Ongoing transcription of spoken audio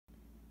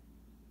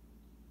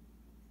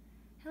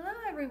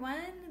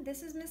everyone,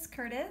 this is Miss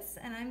Curtis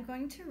and I'm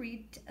going to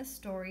read a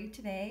story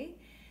today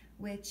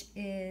which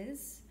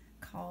is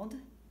called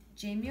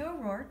Jamie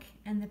O'Rourke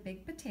and the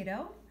Big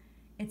Potato.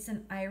 It's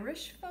an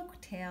Irish folk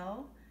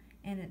tale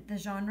and the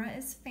genre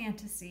is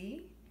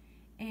fantasy,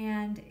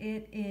 and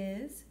it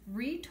is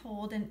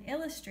retold and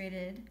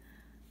illustrated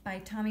by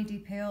Tommy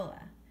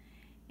DiPaola.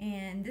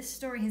 And this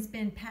story has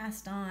been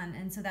passed on,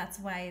 and so that's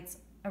why it's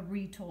a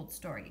retold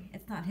story.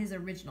 It's not his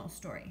original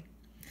story.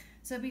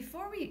 So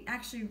before we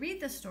actually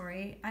read the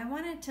story, I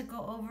wanted to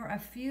go over a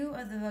few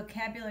of the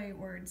vocabulary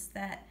words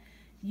that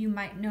you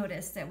might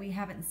notice that we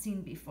haven't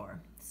seen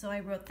before. So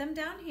I wrote them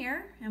down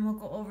here and we'll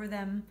go over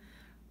them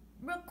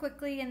real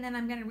quickly, and then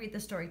I'm going to read the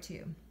story to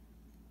you.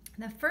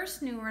 The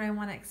first new word I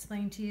want to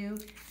explain to you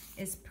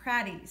is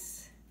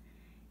praties.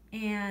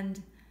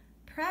 And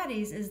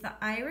praties is the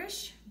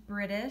Irish,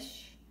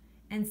 British,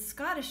 and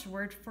Scottish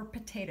word for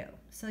potato.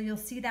 So you'll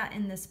see that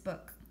in this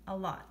book a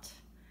lot.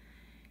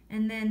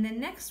 And then the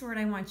next word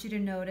I want you to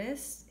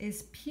notice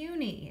is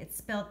puny. It's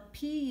spelled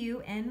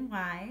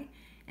P-U-N-Y,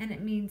 and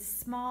it means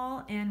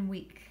small and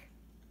weak.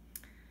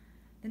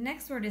 The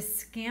next word is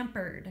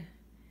scampered,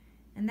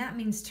 and that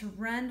means to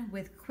run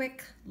with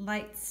quick,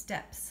 light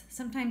steps.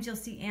 Sometimes you'll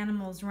see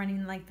animals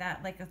running like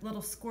that, like a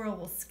little squirrel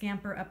will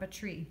scamper up a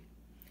tree.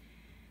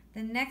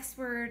 The next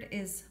word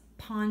is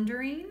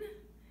pondering,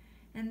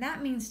 and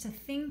that means to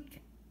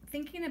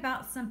thinking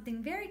about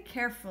something very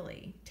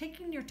carefully,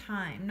 taking your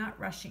time, not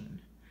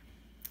rushing.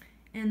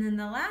 And then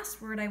the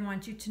last word I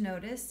want you to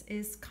notice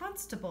is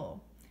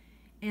constable,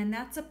 and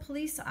that's a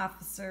police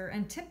officer,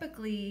 and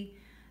typically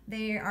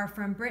they are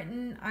from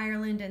Britain,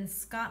 Ireland, and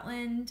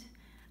Scotland.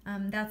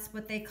 That's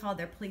what they call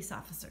their police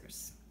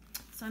officers.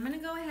 So I'm going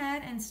to go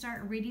ahead and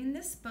start reading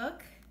this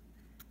book,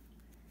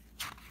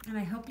 and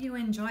I hope you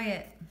enjoy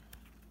it.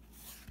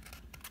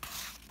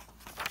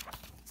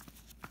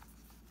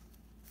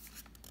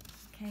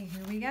 Okay,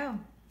 here we go.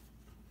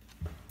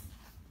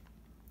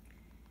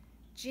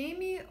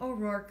 Jamie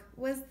O'Rourke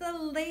was the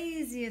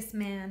laziest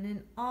man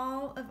in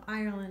all of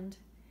Ireland.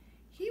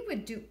 He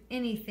would do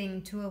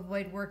anything to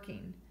avoid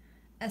working,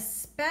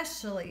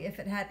 especially if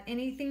it had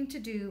anything to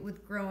do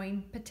with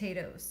growing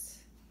potatoes.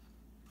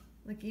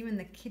 Like even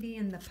the kitty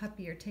and the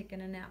puppy are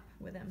taking a nap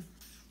with him.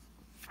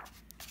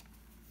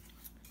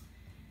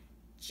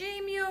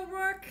 Jamie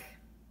O'Rourke,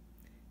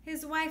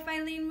 his wife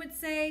Eileen would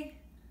say,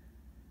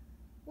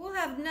 "We'll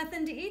have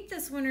nothing to eat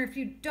this winter if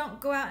you don't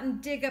go out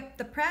and dig up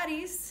the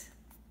praties."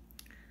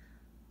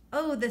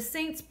 "Oh, the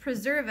saints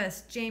preserve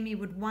us," Jamie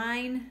would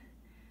whine.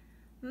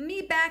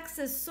 "Me back's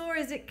as sore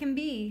as it can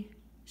be.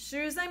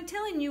 Sure as I'm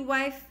telling you,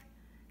 wife,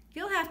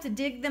 you'll have to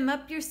dig them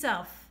up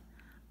yourself.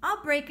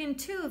 I'll break in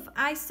two if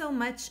I so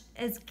much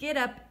as get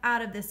up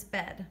out of this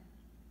bed."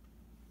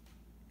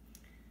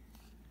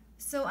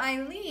 So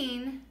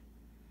Eileen,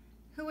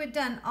 who had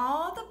done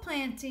all the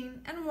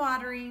planting and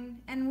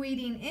watering and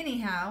weeding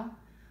anyhow,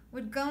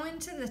 would go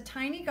into the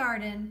tiny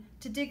garden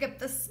to dig up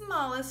the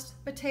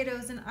smallest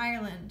potatoes in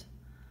Ireland.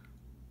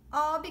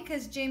 All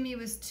because Jamie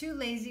was too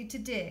lazy to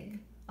dig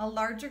a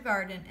larger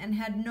garden and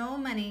had no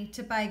money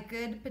to buy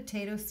good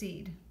potato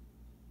seed.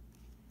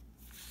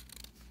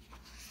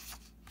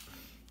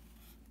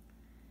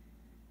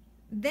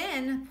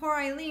 Then poor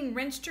Eileen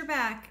wrenched her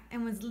back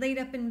and was laid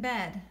up in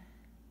bed.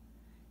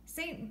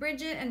 Saint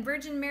Bridget and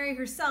Virgin Mary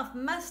herself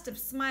must have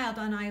smiled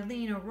on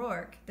Eileen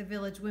O'Rourke, the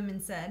village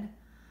women said.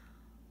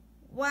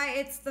 Why,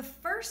 it's the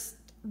first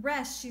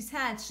rest she's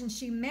had since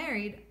she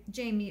married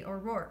Jamie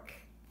O'Rourke.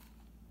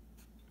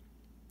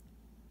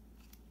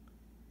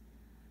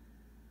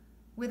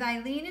 With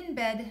Eileen in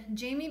bed,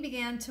 Jamie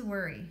began to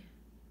worry.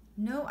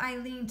 No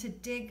Eileen to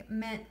dig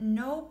meant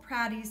no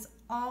praties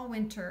all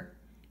winter,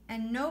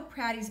 and no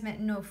praties meant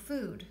no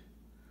food.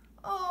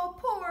 "Oh,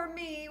 poor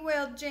me,"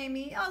 wailed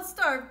Jamie. "I'll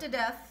starve to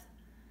death.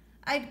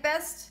 I'd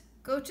best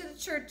go to the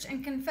church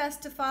and confess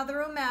to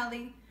Father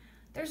O'Malley.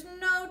 There's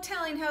no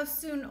telling how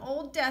soon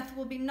old death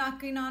will be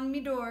knocking on me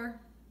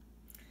door."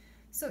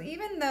 So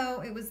even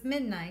though it was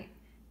midnight,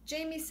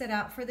 Jamie set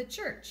out for the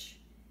church.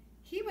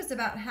 He was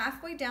about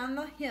halfway down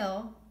the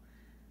hill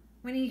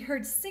when he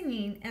heard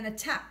singing and a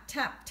tap,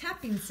 tap,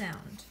 tapping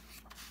sound.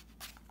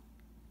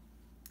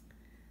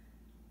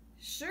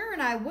 "Sure,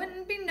 and I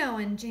wouldn't be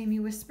knowing," Jamie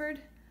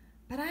whispered,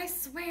 "but I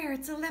swear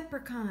it's a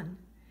leprechaun."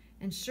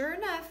 And sure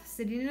enough,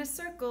 sitting in a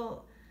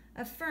circle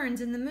of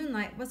ferns in the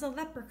moonlight was a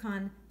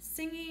leprechaun,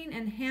 singing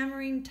and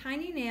hammering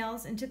tiny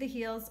nails into the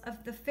heels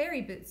of the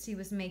fairy boots he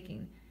was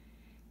making.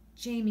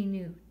 Jamie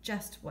knew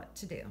just what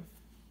to do.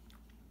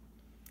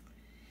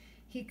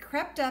 He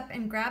crept up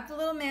and grabbed the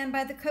little man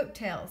by the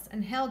coattails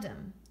and held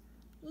him.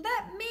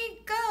 "Let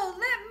me go!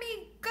 Let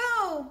me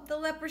go!" the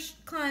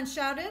leprechaun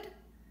shouted.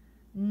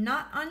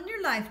 "Not on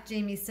your life,"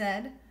 Jamie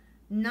said.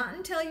 "Not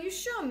until you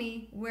show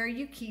me where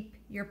you keep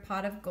your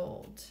pot of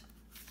gold."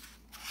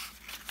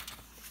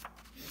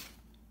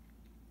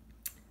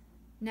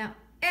 Now,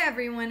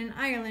 everyone in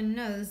Ireland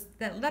knows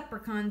that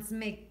leprechauns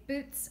make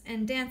boots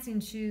and dancing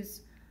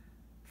shoes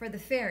for the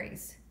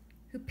fairies,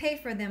 who pay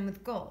for them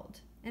with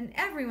gold. And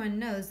everyone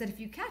knows that if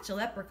you catch a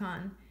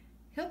leprechaun,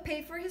 He'll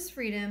pay for his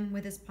freedom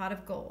with his pot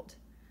of gold.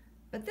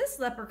 But this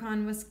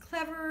leprechaun was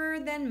cleverer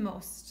than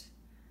most.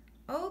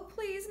 "Oh,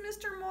 please,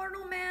 Mr.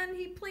 Mortal Man,"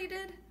 he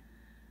pleaded.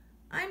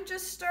 "I'm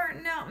just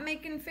starting out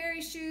making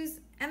fairy shoes,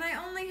 and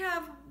I only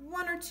have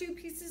 1 or 2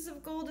 pieces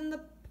of gold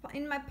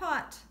in my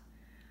pot.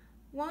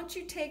 Won't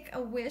you take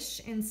a wish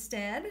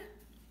instead?"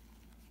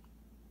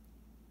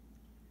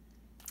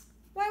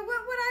 "Why,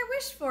 what would I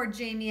wish for?"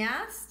 Jamie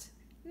asked.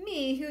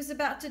 "Me, who's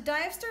about to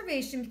die of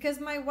starvation because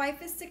my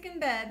wife is sick in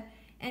bed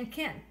and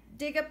can't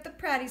dig up the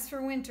pratties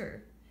for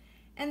winter.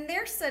 And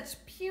they're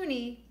such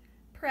puny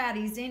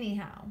pratties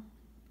anyhow."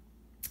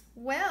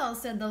 "Well,"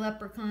 said the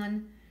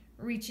leprechaun,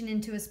 reaching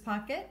into his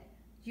pocket,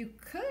 "you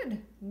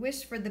could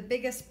wish for the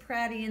biggest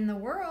pratty in the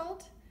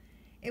world.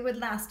 It would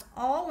last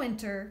all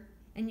winter,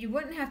 and you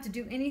wouldn't have to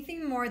do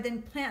anything more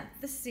than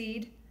plant the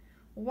seed,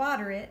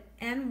 water it,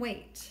 and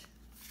wait."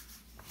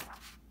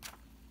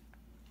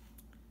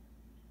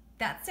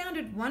 That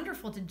sounded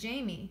wonderful to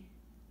Jamie.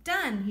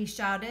 "Done!" he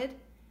shouted.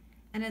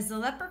 And as the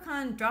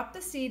leprechaun dropped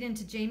the seed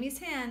into Jamie's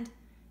hand,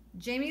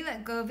 Jamie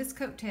let go of his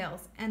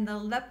coattails, and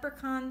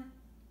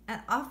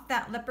off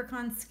that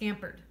leprechaun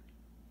scampered.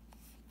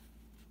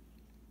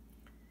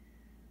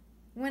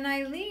 When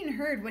Eileen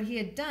heard what he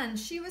had done,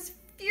 she was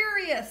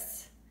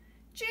furious.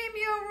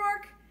 "Jamie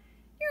O'Rourke,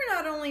 you're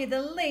not only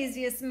the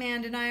laziest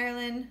man in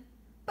Ireland,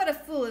 but a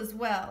fool as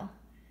well.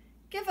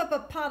 Give up a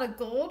pot of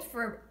gold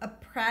for a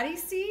pratty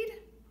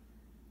seed?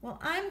 Well,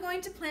 I'm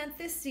going to plant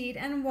this seed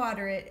and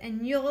water it,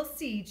 and you'll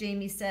see,"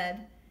 Jamie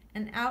said,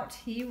 and out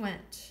he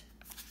went.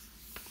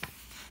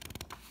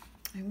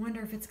 I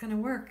wonder if it's going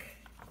to work.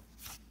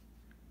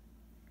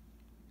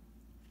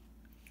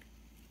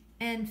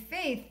 And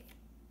faith,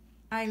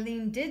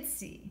 Eileen did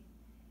see.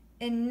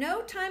 In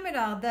no time at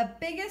all, the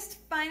biggest,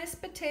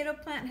 finest potato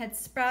plant had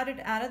sprouted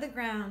out of the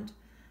ground,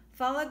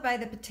 followed by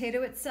the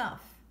potato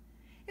itself.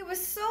 It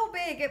was so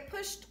big it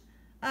pushed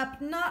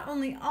up not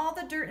only all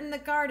the dirt in the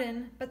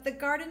garden, but the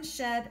garden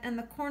shed and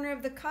the corner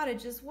of the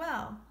cottage as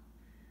well.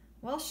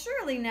 "Well,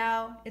 surely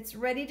now it's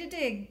ready to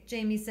dig,"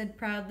 Jamie said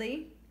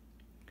proudly.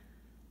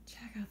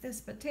 Check out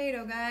this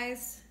potato,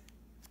 guys.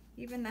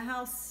 Even the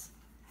house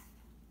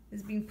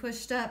is being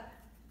pushed up.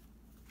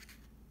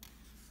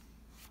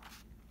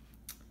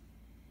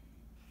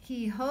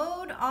 He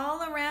hoed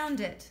all around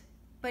it,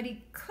 but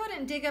he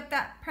couldn't dig up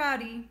that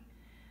pratty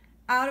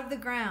out of the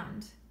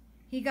ground.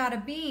 He got a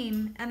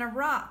beam and a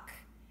rock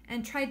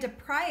and tried to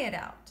pry it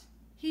out.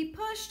 He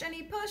pushed and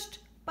he pushed,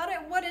 but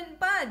it wouldn't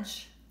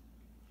budge.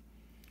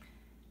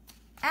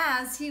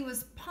 As he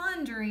was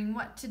pondering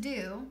what to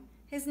do,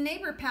 his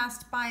neighbor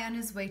passed by on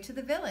his way to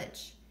the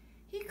village.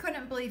 He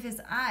couldn't believe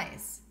his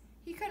eyes.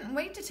 He couldn't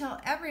wait to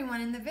tell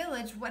everyone in the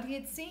village what he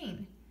had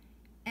seen.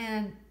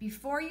 And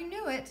before you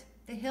knew it,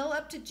 the hill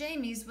up to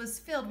Jamie's was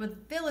filled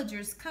with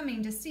villagers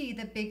coming to see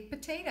the big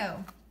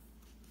potato.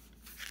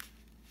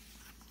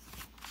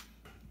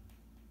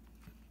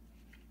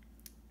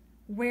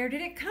 "Where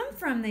did it come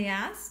from?" they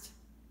asked.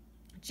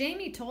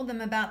 Jamie told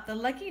them about the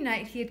lucky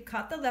night he had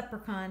caught the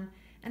leprechaun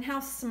and how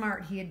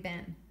smart he had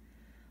been.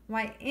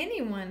 "Why,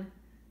 anyone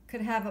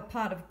could have a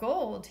pot of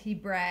gold," he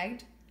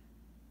bragged.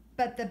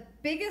 "But the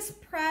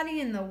biggest pratty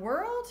in the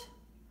world?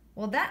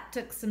 Well, that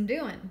took some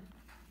doing."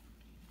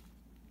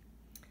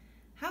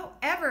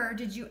 "However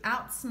did you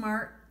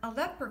outsmart a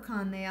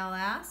leprechaun?" they all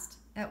asked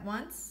at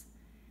once.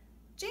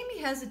 Jamie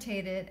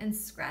hesitated and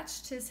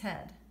scratched his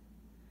head.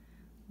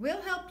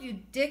 "We'll help you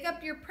dig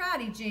up your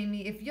pratty,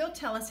 Jamie, if you'll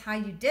tell us how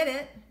you did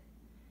it."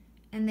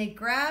 And they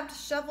grabbed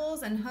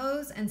shovels and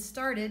hoes and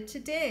started to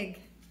dig.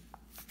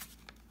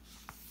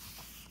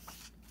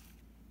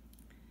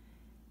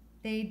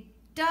 They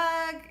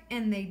dug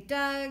and they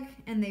dug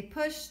and they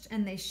pushed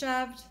and they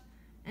shoved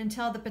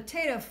until the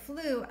potato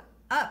flew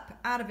up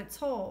out of its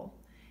hole.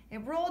 It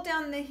rolled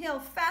down the hill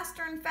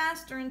faster and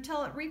faster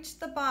until it reached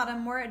the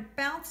bottom, where it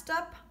bounced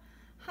up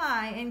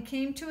high and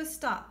came to a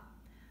stop,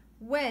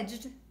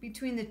 wedged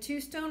between the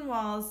 2 stone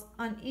walls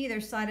on either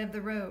side of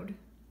the road.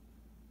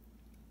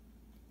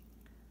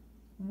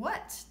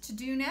 What to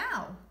do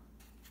now?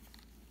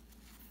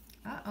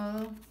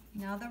 Uh-oh,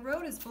 now the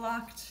road is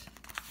blocked.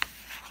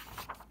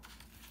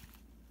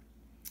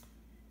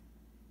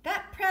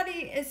 "That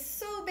pratty is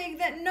so big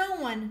that no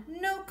one,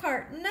 no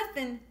cart,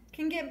 nothing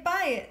can get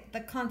by it,"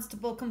 the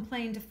constable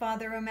complained to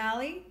Father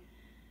O'Malley.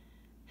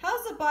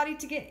 "How's a body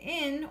to get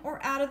in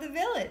or out of the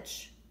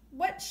village?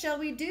 What shall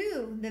we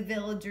do?" the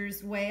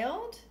villagers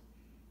wailed.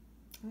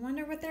 I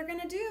wonder what they're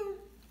gonna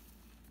do.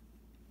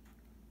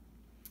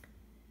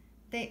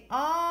 They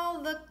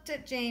all looked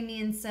at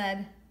Jamie and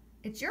said,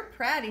 "It's your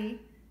pratty.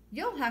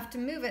 You'll have to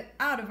move it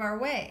out of our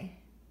way."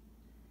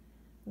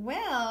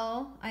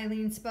 "Well,"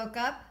 Eileen spoke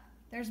up,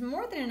 "there's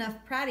more than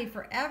enough pratty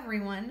for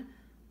everyone.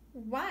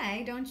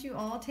 Why don't you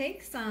all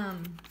take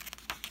some?"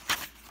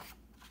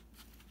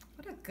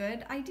 What a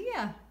good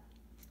idea.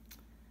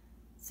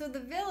 So the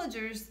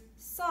villagers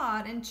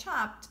sawed and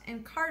chopped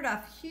and carved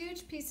off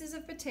huge pieces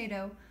of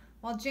potato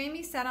while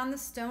Jamie sat on the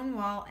stone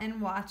wall and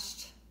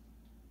watched.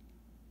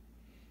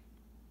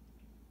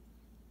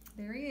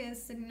 There he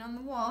is, sitting on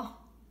the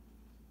wall.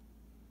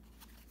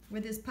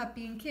 with his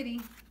puppy and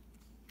kitty.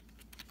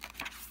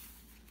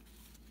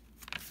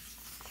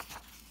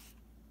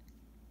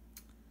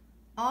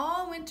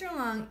 All winter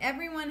long,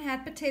 everyone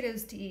had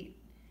potatoes to eat,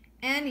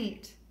 and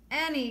eat,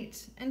 and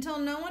eat, until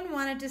no one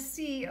wanted to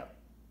see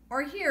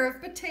or hear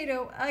of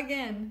potato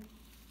again.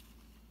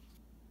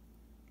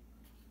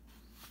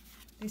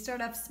 They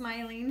start off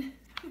smiling,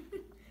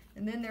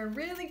 and then they're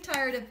really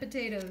tired of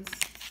potatoes.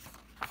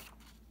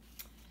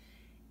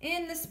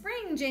 In the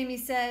spring, Jamie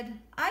said,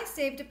 I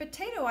saved a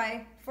potato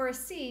eye for a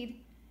seed,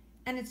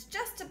 and it's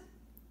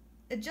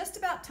just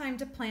about time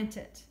to plant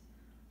it.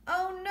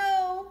 Oh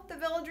no, the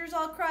villagers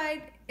all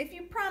cried. If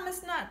you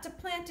promise not to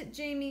plant it,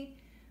 Jamie,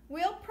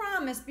 we'll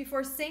promise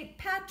before St.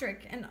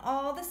 Patrick and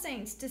all the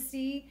saints to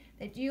see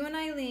that you and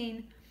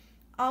Eileen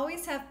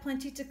always have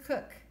plenty to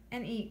cook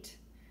and eat.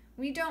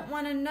 We don't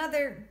want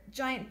another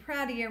giant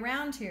prouty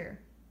around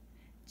here.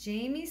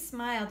 Jamie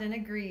smiled and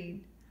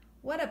agreed.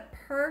 What a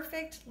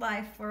perfect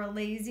life for a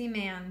lazy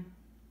man.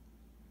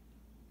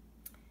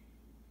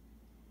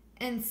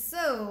 And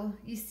so,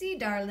 you see,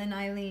 darling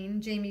Eileen,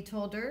 Jamie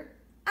told her,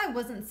 I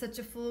wasn't such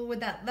a fool with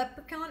that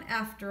leprechaun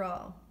after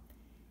all.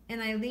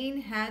 And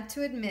Eileen had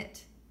to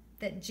admit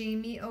that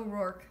Jamie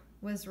O'Rourke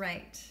was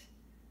right.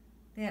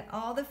 They had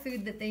all the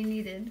food that they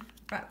needed,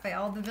 brought by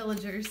all the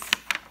villagers.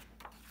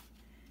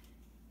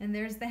 And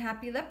there's the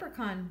happy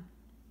leprechaun.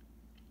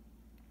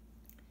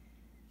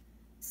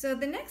 So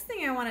the next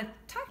thing I want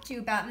to talk to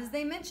you about is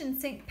they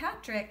mentioned St.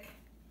 Patrick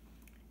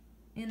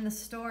in the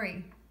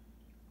story.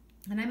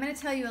 And I'm going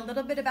to tell you a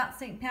little bit about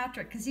St.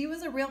 Patrick because he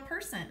was a real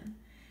person.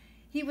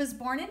 He was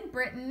born in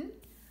Britain,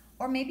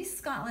 or maybe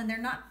Scotland, they're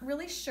not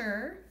really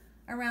sure,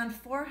 around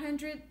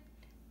 400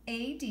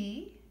 AD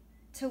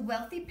to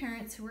wealthy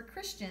parents who were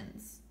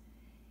Christians.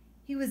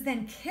 He was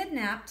then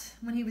kidnapped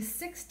when he was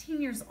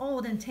 16 years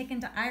old and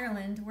taken to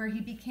Ireland, where he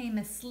became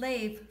a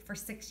slave for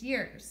 6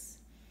 years.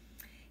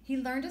 He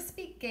learned to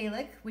speak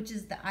Gaelic, which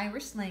is the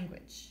Irish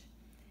language.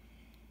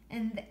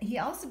 And he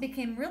also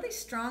became really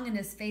strong in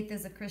his faith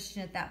as a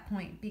Christian at that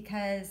point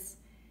because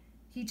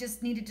he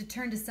just needed to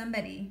turn to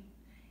somebody,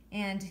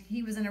 and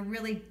he was in a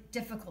really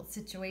difficult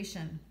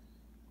situation.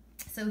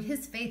 So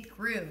his faith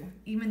grew,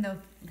 even though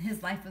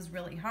his life was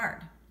really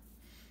hard.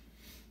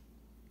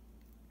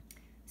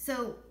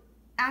 So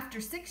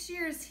after 6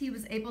 years, he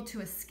was able to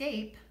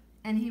escape,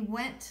 and he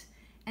went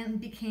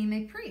and became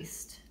a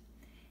priest.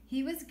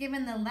 He was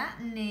given the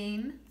Latin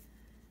name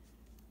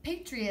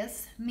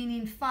Patrius,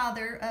 meaning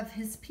father of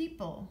his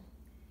people.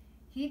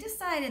 He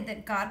decided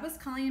that God was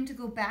calling him to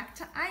go back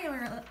to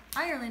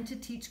Ireland to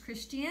teach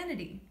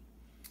Christianity.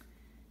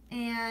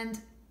 And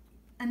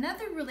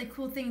another really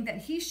cool thing that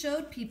he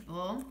showed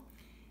people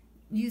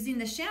using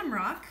the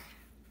shamrock,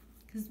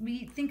 because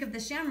we think of the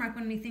shamrock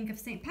when we think of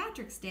St.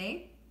 Patrick's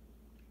Day,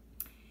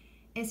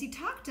 is he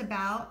talked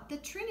about the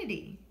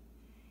Trinity.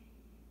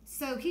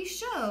 So he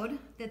showed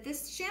that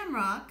this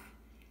shamrock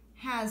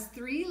has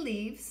 3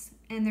 leaves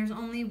and there's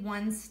only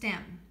 1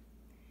 stem.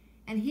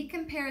 And he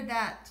compared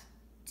that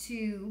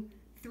to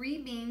 3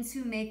 beings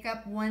who make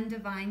up one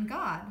divine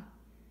God,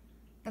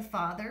 the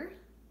Father,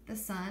 the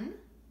Son,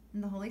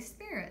 and the Holy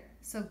Spirit.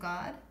 So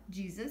God,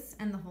 Jesus,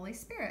 and the Holy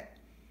Spirit.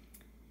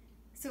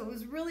 So it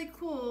was really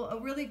cool, a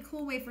really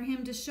cool way for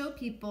him to show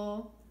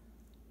people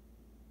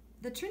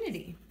the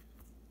Trinity.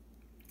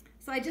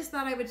 So I just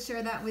thought I would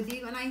share that with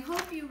you, and I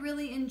hope you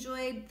really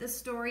enjoyed the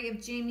story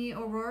of Jamie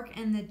O'Rourke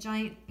and the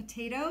giant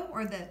potato,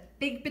 or the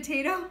big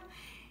potato.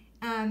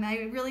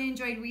 I really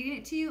enjoyed reading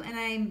it to you, and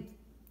I'm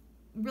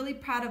really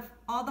proud of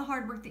all the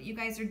hard work that you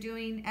guys are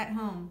doing at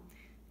home.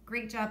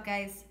 Great job,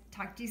 guys.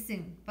 Talk to you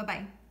soon.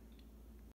 Bye-bye.